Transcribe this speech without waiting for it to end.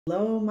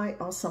Hello, my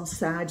awesome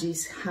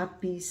Saggies.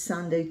 Happy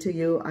Sunday to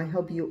you. I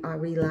hope you are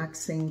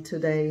relaxing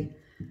today,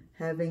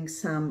 having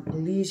some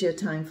leisure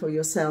time for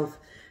yourself.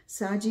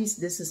 Saggies,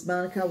 this is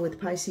Monica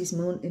with Pisces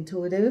Moon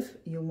Intuitive.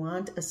 You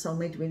want a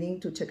soulmate reading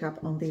to check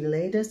up on the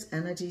latest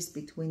energies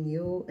between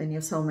you and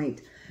your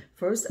soulmate.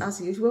 First, as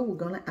usual, we're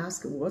going to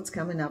ask what's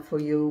coming up for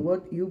you,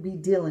 what you'll be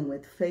dealing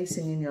with,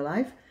 facing in your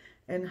life,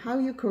 and how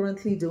you're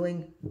currently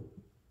doing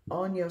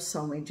on your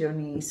soulmate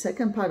journey.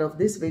 Second part of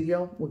this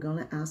video, we're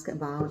going to ask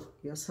about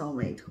your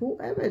soulmate,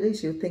 whoever it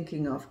is you're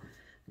thinking of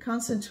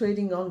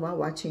concentrating on while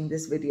watching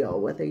this video,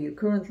 whether you're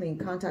currently in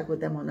contact with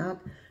them or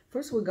not.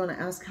 First, we're going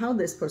to ask how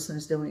this person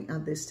is doing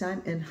at this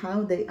time and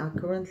how they are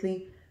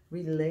currently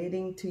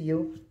relating to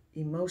you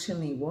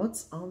emotionally.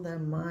 What's on their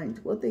mind,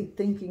 what they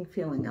thinking,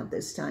 feeling at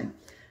this time,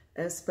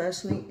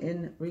 especially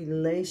in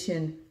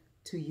relation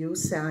to you,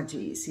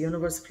 Saggies.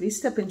 Universe, please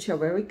step into your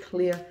very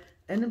clear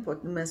and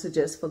important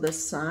messages for the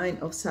sign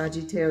of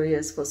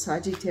Sagittarius, for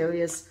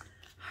Sagittarius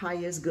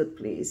highest good,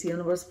 please.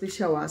 Universe, please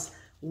show us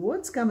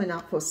what's coming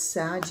up for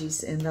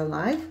Saggies in their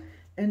life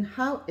and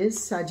how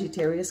is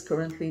Sagittarius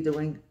currently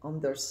doing on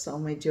their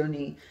soulmate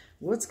journey.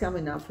 What's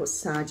coming up for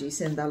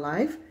Saggies in their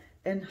life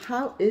and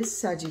how is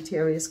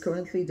Sagittarius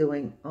currently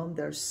doing on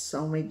their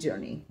soulmate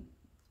journey.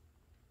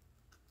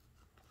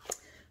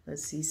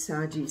 Let's see,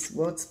 Saggies,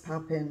 what's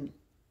popping?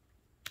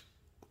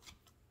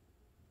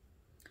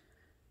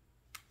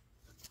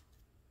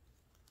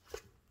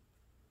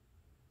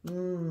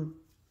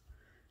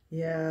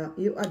 Yeah,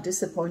 you are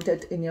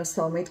disappointed in your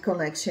soulmate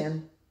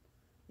connection.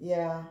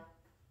 Yeah,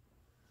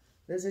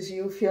 this is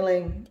you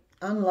feeling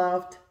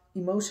unloved,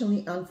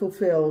 emotionally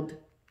unfulfilled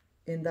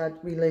in that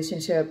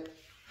relationship.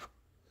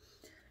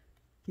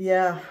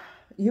 Yeah,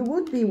 you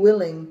would be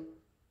willing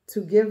to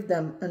give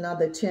them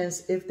another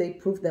chance if they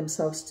prove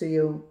themselves to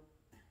you.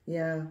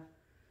 Yeah,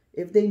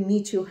 if they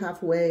meet you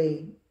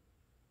halfway.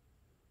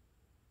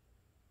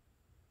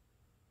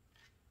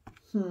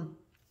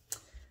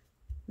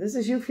 This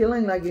is you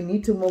feeling like you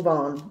need to move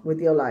on with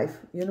your life.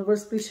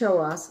 Universe, please show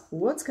us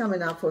what's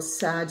coming up for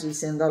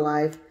Saggies in their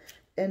life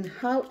and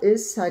how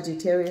is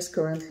Sagittarius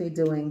currently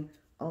doing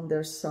on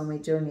their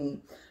soulmate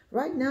journey.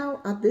 Right now,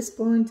 at this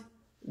point,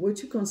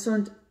 what you're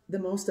concerned the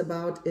most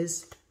about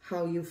is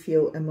how you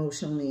feel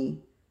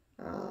emotionally,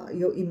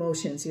 your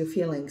emotions, your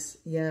feelings.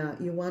 Yeah,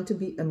 you want to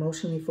be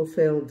emotionally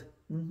fulfilled.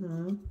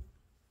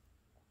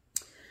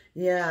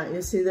 Yeah,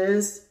 you see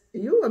this?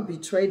 You are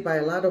betrayed by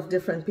a lot of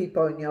different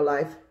people in your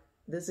life.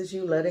 This is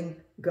you letting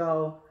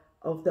go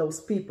of those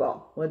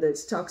people, whether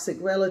it's toxic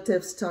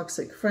relatives,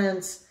 toxic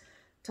friends,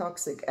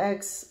 toxic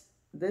ex.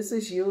 This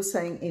is you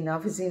saying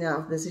enough is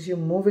enough. This is you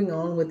moving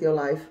on with your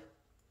life.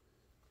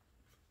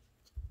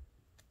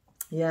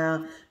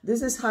 Yeah,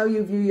 this is how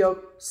you view your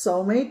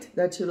soulmate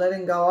that you're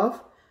letting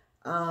go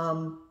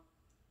of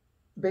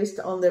based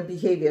on their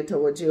behavior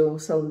towards you.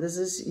 So this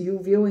is you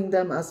viewing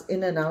them as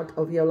in and out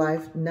of your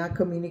life, not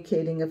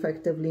communicating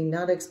effectively,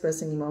 not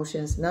expressing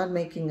emotions, not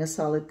making a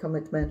solid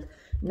commitment,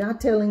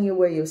 not telling you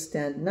where you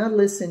stand, not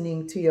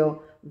listening to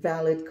your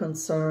valid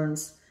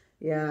concerns.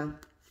 Yeah.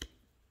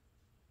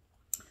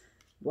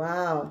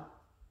 Wow.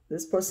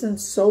 This person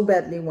so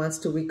badly wants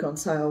to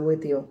reconcile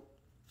with you.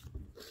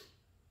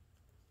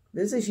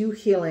 This is you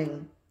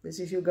healing. This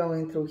is you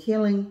going through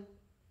healing.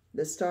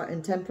 The Star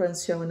and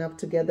Temperance showing up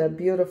together.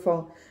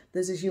 Beautiful.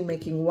 This is you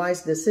making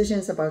wise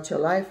decisions about your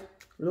life,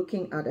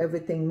 looking at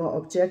everything more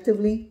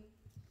objectively.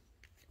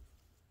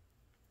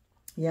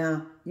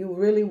 Yeah, you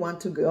really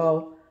want to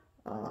go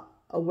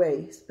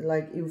away.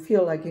 Like you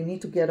feel like you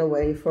need to get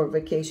away for a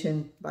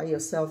vacation by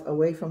yourself,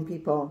 away from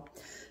people.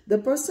 The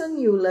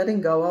person you're letting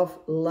go of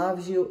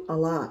loves you a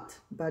lot,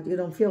 but you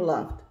don't feel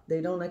loved.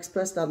 They don't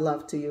express that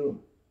love to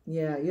you.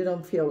 Yeah, you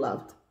don't feel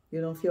loved.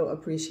 You don't feel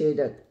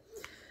appreciated.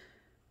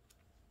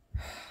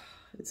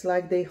 It's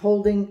like they're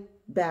holding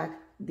back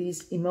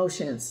these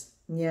emotions.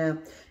 Yeah,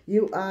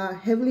 you are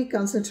heavily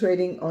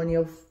concentrating on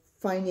your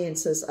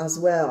finances as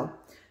well.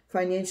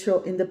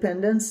 Financial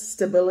independence,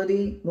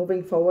 stability,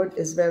 moving forward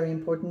is very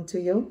important to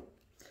you.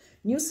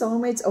 New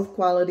soulmates of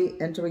quality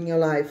entering your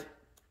life.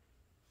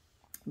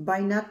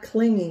 By not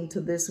clinging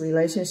to this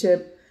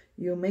relationship,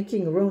 you're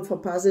making room for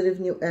positive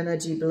new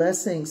energy,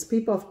 blessings,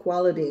 people of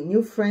quality,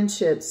 new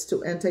friendships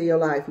to enter your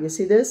life. You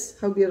see this?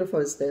 How beautiful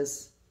is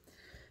this?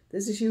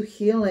 This is you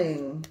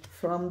healing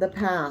from the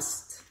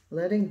past,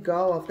 letting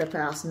go of the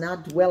past,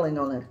 not dwelling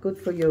on it. Good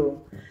for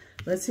you.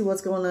 Let's see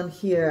what's going on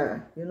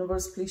here.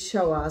 Universe, please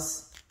show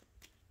us.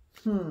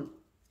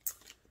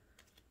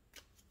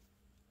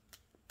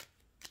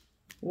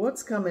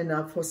 What's coming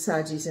up for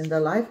Saggies in their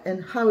life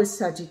and how is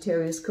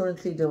Sagittarius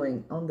currently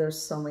doing on their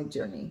soulmate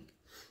journey?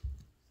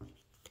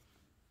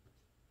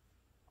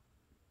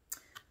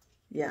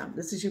 Yeah,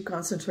 this is you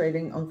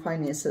concentrating on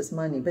finances,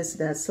 money,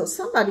 business. So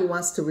somebody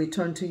wants to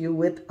return to you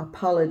with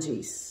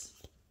apologies.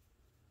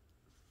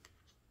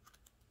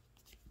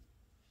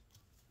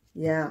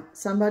 Yeah,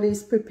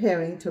 somebody's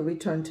preparing to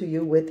return to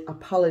you with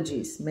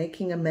apologies,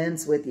 making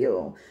amends with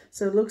you.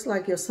 So it looks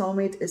like your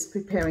soulmate is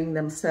preparing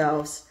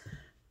themselves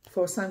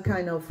for some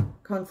kind of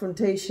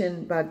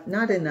confrontation, but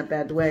not in a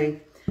bad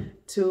way,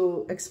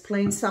 to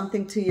explain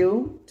something to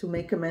you, to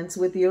make amends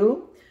with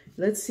you.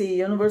 Let's see,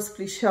 universe,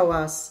 please show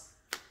us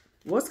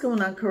what's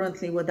going on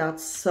currently with that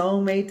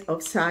soulmate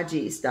of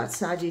Sagittarius that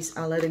Sagittarius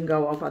are letting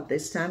go of at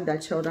this time,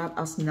 that showed up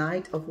as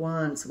Knight of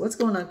Wands. What's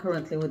going on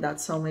currently with that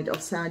soulmate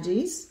of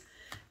Sagittarius?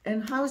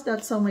 And how is that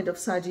soulmate of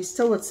Sagittarius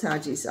towards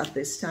Sagittarius at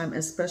this time,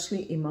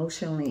 especially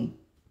emotionally?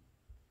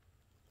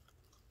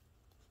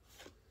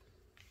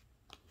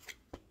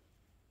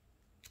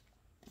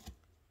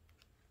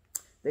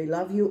 They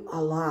love you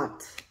a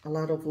lot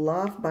of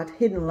love, but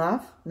hidden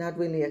love, not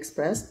really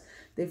expressed.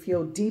 They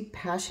feel deep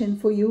passion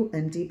for you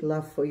and deep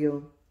love for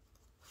you.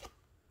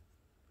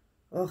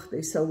 Oh,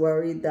 they're so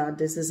worried that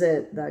this is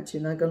it, that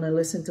you're not going to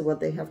listen to what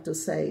they have to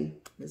say.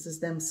 This is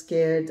them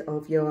scared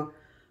of your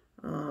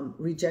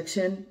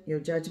rejection,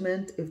 your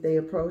judgment, if they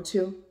approach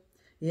you.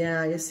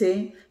 Yeah, you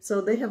see? So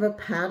they have a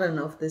pattern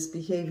of this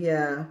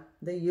behavior.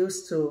 They're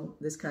used to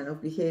this kind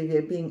of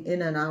behavior, being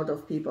in and out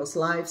of people's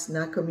lives,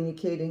 not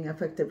communicating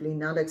effectively,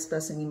 not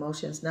expressing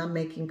emotions, not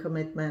making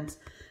commitments.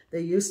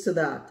 They're used to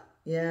that.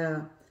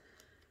 Yeah.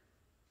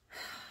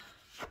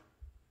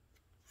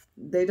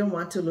 They don't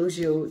want to lose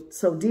you.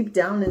 So deep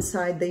down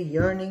inside, they're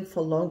yearning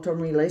for long-term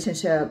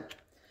relationship.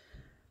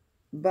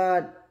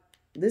 But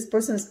this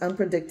person is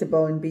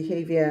unpredictable in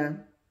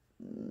behavior.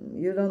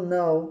 You don't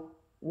know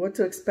what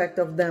to expect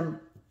of them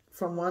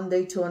from one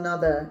day to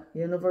another,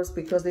 universe,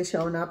 because they're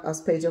showing up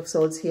as Page of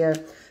Swords here.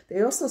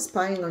 They're also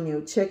spying on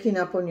you, checking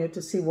up on you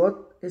to see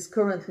what is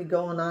currently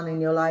going on in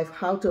your life,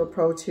 how to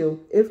approach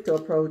you, if to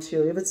approach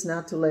you, if it's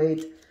not too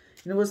late.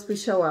 Universe,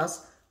 please show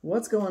us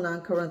what's going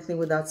on currently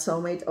with that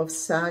soulmate of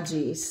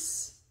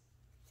Sagittarius.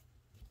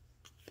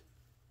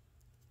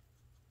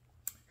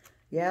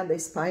 Yeah, they're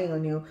spying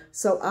on you.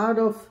 So out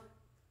of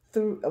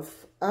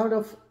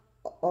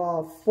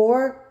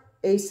 4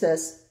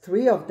 aces,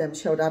 3 of them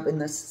showed up in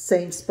the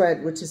same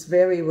spread, which is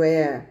very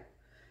rare.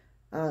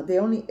 The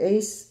only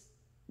ace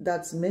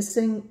that's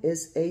missing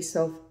is Ace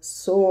of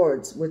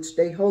Swords, which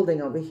they're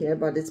holding over here,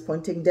 but it's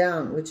pointing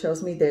down, which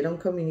shows me they don't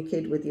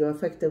communicate with you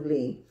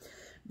effectively.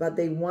 But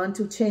they want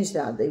to change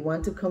that. They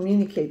want to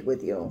communicate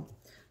with you.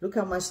 Look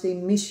how much they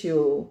miss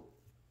you.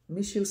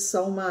 Miss you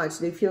so much.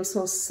 They feel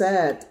so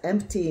sad,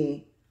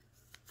 empty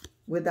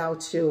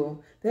without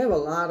you. They have a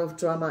lot of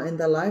drama in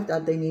their life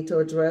that they need to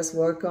address,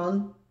 work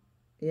on.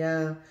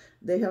 Yeah,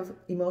 they have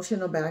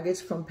emotional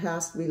baggage from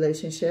past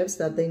relationships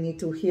that they need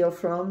to heal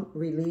from,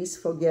 release,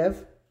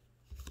 forgive.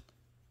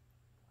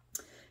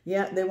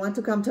 Yeah, they want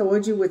to come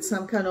towards you with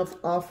some kind of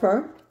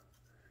offer.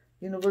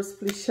 Universe,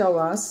 please show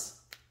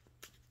us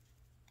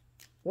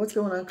what's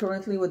going on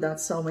currently with that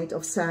soulmate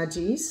of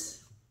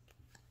Sagittarius.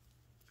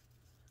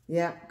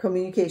 Yeah,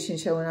 communication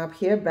showing up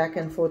here, back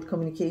and forth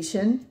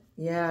communication.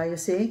 Yeah, you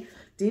see,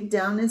 deep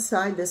down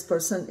inside, this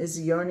person is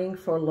yearning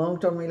for a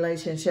long-term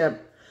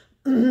relationship.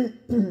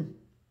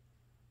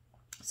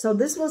 So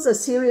this was a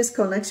serious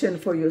connection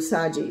for you,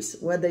 Sagittarius.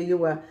 Whether you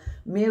were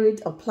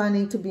married or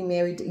planning to be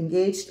married,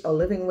 engaged or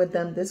living with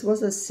them, this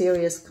was a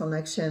serious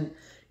connection.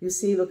 You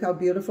see, look how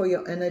beautiful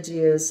your energy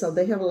is. So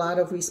they have a lot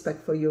of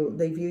respect for you.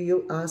 They view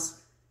you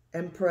as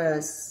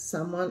Empress,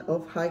 someone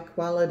of high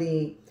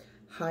quality,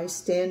 high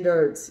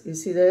standards. You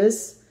see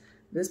this?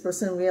 This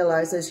person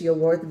realizes your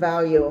worth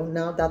value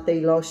now that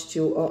they lost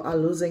you or are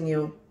losing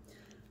you.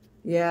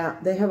 Yeah,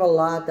 they have a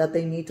lot that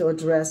they need to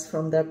address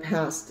from their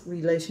past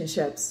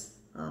relationships.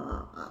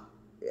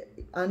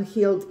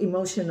 Unhealed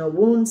emotional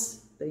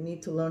wounds. They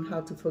need to learn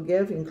how to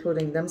forgive,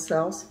 including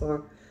themselves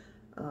for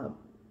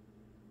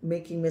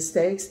making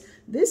mistakes.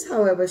 This,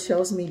 however,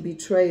 shows me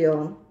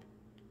betrayal.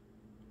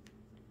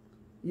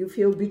 You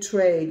feel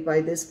betrayed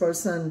by this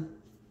person.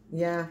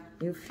 Yeah,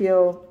 you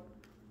feel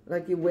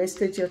like you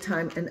wasted your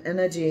time and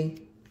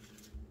energy.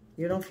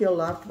 You don't feel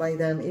loved by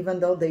them, even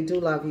though they do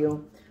love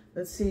you.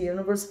 Let's see,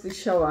 universe, please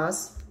show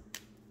us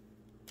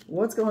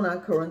what's going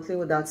on currently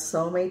with that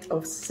soulmate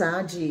of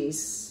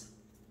Sagittarius.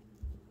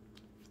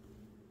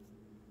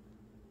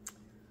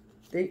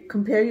 They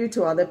compare you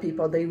to other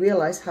people. They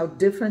realize how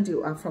different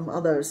you are from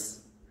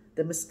others,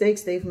 the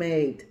mistakes they've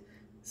made.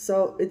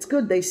 So it's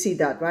good they see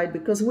that, right?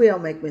 Because we all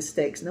make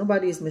mistakes.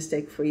 Nobody is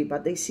mistake-free,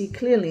 but they see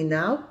clearly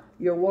now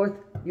your worth,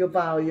 your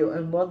value,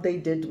 and what they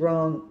did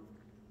wrong.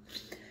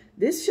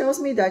 This shows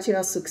me that you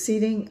are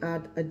succeeding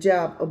at a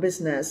job or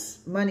business,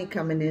 money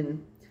coming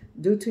in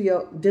due to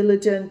your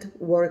diligent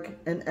work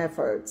and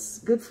efforts.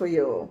 Good for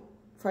you.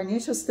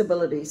 Financial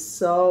stability is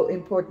so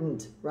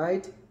important,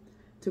 right?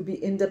 To be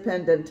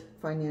independent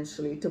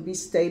financially, to be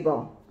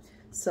stable.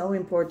 So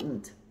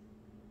important.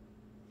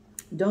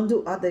 Don't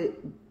do other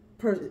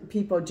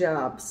people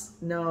jobs.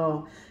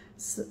 No.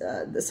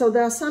 So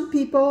there are some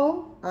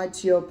people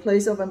at your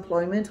place of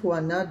employment who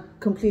are not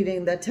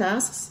completing their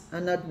tasks, are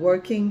not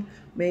working.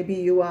 Maybe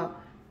you are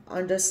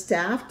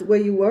understaffed where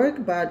you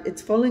work, but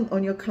it's falling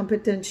on your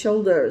competent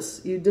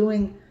shoulders. You're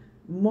doing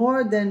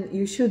more than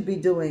you should be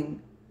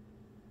doing.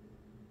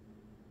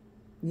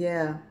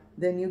 Yeah,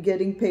 than you're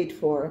getting paid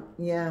for.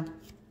 Yeah.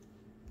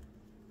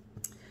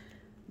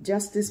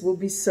 Justice will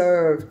be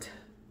served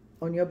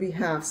on your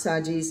behalf,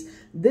 Sagittarius.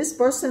 This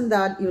person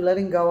that you're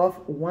letting go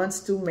of wants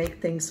to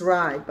make things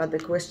right, but the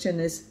question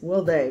is,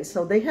 will they?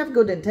 So they have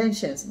good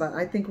intentions, but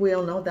I think we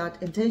all know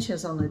that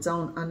intentions on its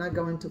own are not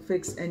going to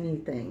fix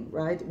anything,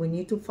 right? We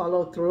need to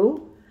follow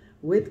through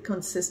with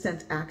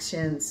consistent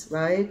actions,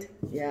 right?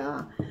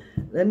 Yeah.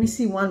 Let me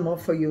see one more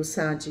for you,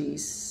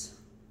 Sagittarius.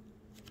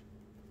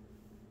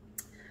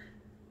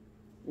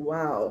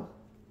 Wow.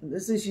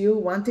 This is you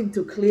wanting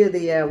to clear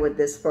the air with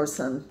this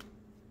person.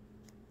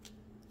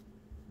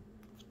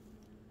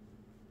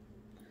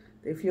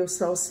 They feel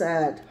so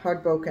sad,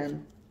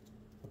 heartbroken.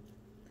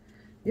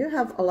 You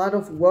have a lot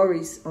of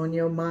worries on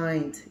your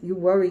mind. You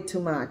worry too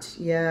much.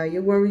 Yeah,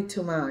 you worry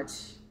too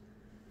much.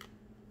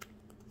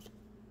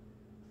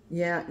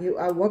 Yeah, you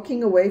are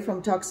walking away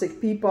from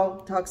toxic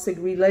people, toxic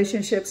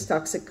relationships,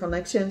 toxic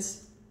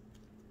connections.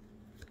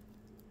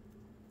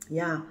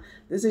 Yeah,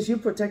 this is you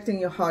protecting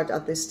your heart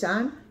at this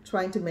time,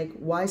 trying to make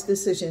wise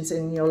decisions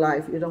in your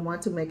life. You don't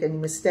want to make any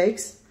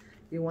mistakes.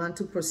 You want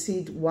to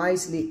proceed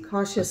wisely,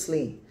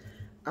 cautiously.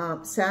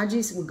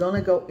 Sagittarius, we're going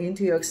to go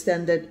into your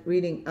extended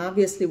reading.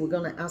 Obviously, we're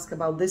going to ask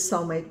about this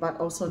soulmate, but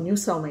also new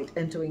soulmate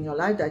entering your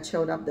life that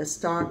showed up, the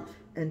Star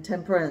and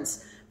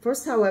Temperance.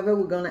 First, however,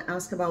 we're going to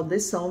ask about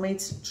this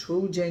soulmate's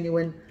true,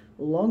 genuine,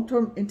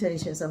 long-term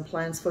intentions and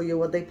plans for you,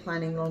 what they're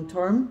planning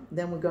long-term.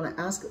 Then we're going to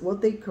ask what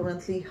they're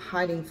currently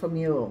hiding from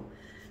you,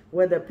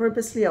 whether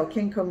purposely or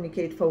can't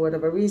communicate for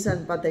whatever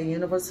reason, but the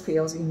universe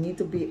feels you need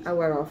to be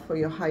aware of for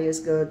your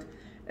highest good.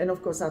 And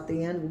of course, at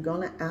the end, we're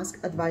going to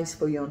ask advice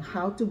for you on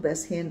how to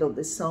best handle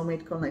this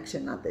soulmate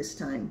connection at this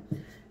time.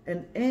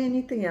 And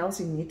anything else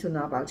you need to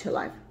know about your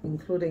life,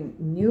 including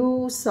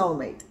new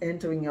soulmate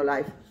entering your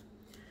life,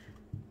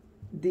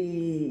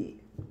 the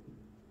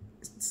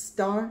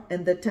Star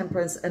and the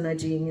Temperance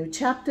energy, new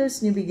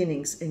chapters, new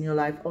beginnings in your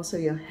life. Also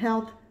your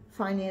health,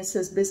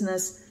 finances,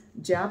 business,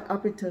 job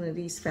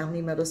opportunities,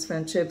 family matters,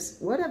 friendships,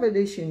 whatever it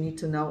is you need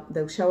to know,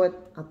 they'll show it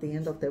at the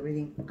end of the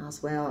reading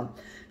as well.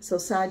 So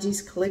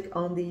Sagittarius, click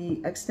on the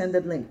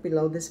extended link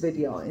below this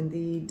video in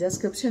the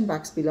description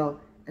box below,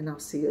 and I'll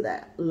see you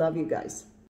there. Love you guys.